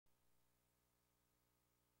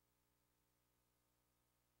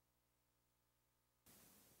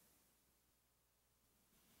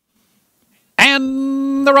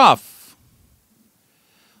And they're off.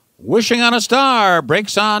 Wishing on a Star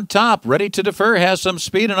breaks on top. Ready to Defer has some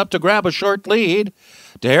speed and up to grab a short lead.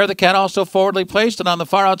 To Hair the Cat also forwardly placed, and on the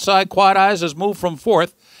far outside, Quiet Eyes has moved from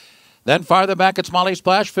fourth. Then farther back, it's Molly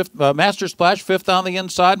Splash, Master Splash, fifth on the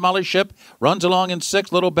inside. Molly Ship runs along in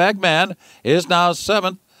sixth. Little Bagman is now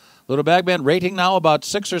seventh. Little Bagman rating now about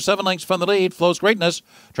 6 or 7 lengths from the lead. Flows Greatness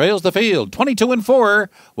trails the field. 22-4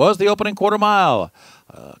 was the opening quarter mile.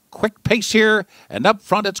 Quick pace here, and up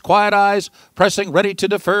front it's Quiet Eyes, pressing Ready to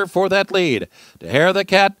Defer for that lead. To Hair the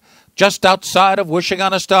Cat, just outside of Wishing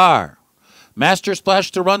on a Star. Master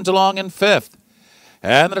Splash to runs along in fifth.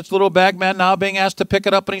 And then it's Little Bagman now being asked to pick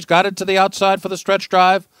it up, and he's got it to the outside for the stretch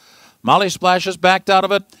drive. Molly Splash is backed out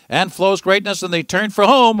of it, and Flows Greatness, and they turn for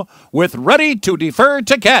home with Ready to Defer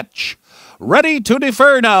to catch. Ready to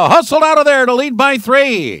Defer now, hustled out of there to lead by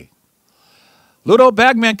 3. Ludo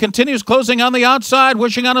Bagman continues closing on the outside,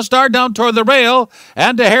 Wishing on a Star down toward the rail,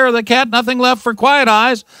 and To Hair the Cat, nothing left for Quiet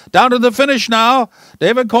Eyes. Down to the finish now.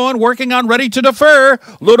 David Cohen working on Ready to Defer.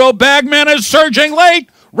 Ludo Bagman is surging late.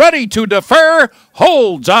 Ready to Defer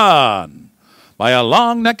holds on by a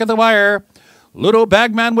long neck of the wire. Ludo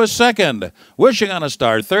Bagman was second, Wishing on a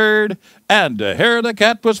Star third, and To Hair the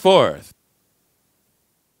Cat was fourth.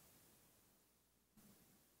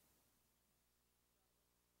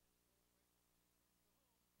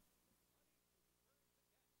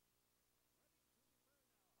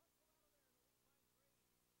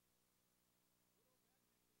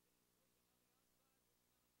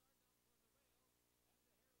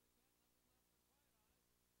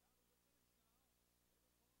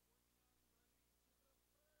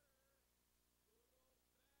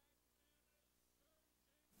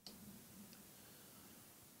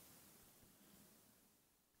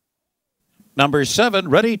 Number 7,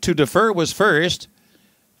 Ready to Defer was first.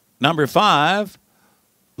 Number 5,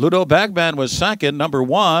 Ludo Bagman was second. Number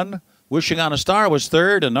 1, Wishing on a Star was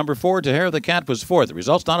third. And number 4, To Hair the Cat was fourth. The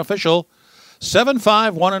results not official. 7,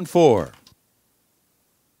 5, 1, and 4.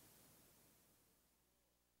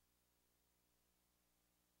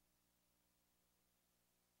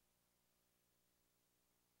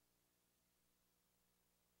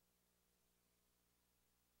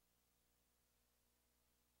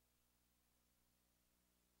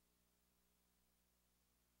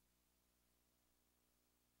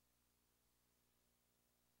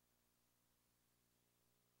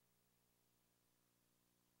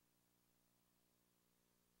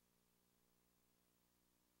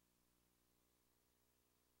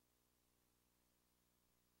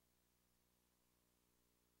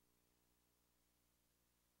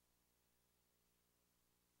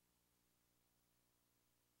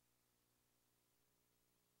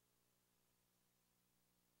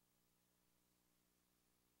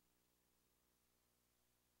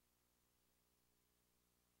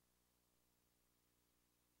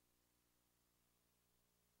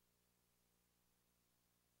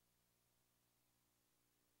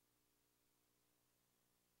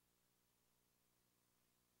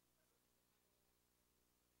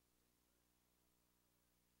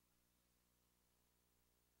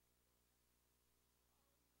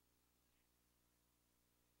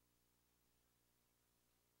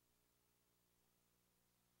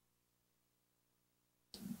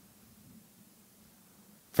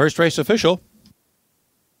 First race official.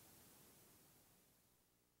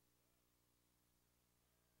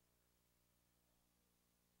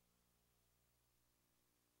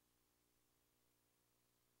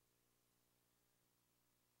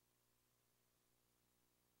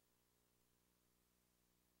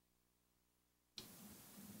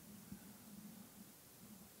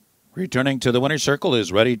 Returning to the winner's circle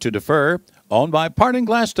is Ready to Defer, owned by Parting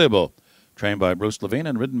Glass Table, trained by Bruce Levine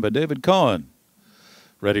and ridden by David Cohen.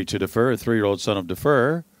 Ready to Defer, a 3-year-old son of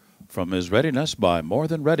Defer, from his readiness by More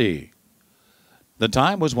Than Ready. The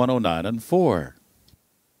time was 1:09 and 4.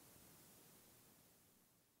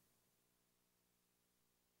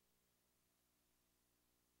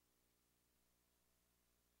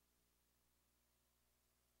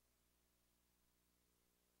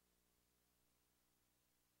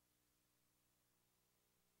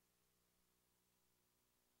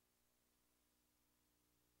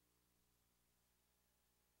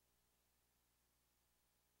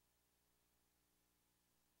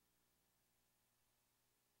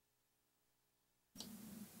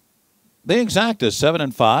 The exact is 7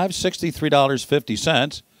 and 5,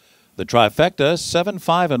 $63.50. The trifecta, 7,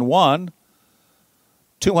 5, and 1,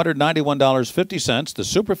 $291.50. The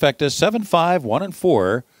superfecta, 7, 5, 1, and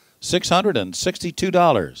 4,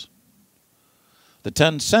 $662. The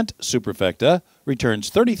 10-cent superfecta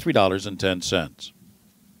returns $33.10.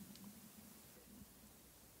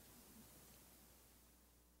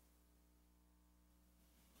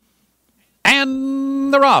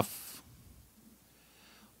 And they're off.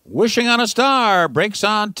 Wishing on a Star breaks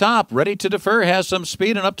on top. Ready to Defer has some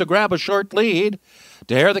speed and up to grab a short lead.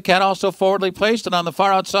 Dare the Cat also forwardly placed, and on the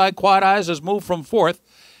far outside, Quiet Eyes has moved from fourth.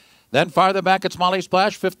 Then farther back, it's Molly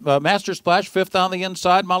Splash, Master Splash, fifth on the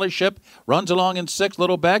inside. Molly Ship runs along in sixth.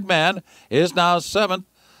 Little Bagman is now seventh.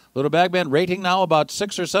 Little Bagman rating now about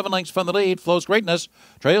 6 or 7 lengths from the lead. Flows Greatness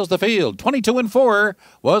trails the field. 22-4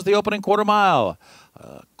 was the opening quarter mile.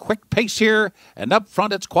 Quick pace here, and up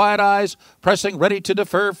front it's Quiet Eyes pressing Ready to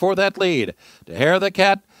Defer for that lead. Dare the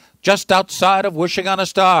Cat just outside of Wishing on a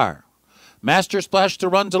Star. Master Splash to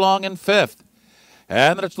runs along in fifth.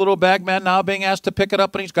 And then it's Little Bagman now being asked to pick it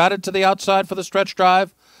up, and he's got it to the outside for the stretch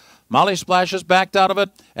drive. Molly Splash is backed out of it,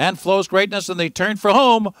 and Flows Greatness, and they turn for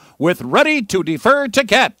home with Ready to Defer to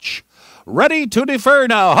catch. Ready to Defer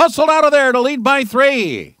now, hustled out of there to lead by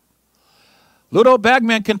 3. Ludo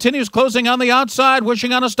Bagman continues closing on the outside,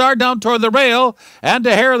 Wishing on a Star down toward the rail, and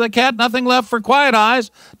to Hair of the Cat, nothing left for Quiet Eyes.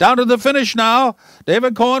 Down to the finish now.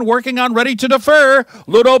 David Cohen working on Ready to Defer.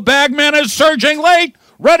 Ludo Bagman is surging late.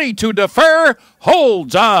 Ready to Defer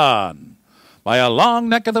holds on. By a long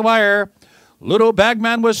neck of the wire, Ludo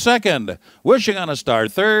Bagman was second, Wishing on a Star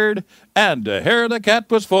third, and Hair of the Cat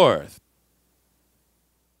was fourth.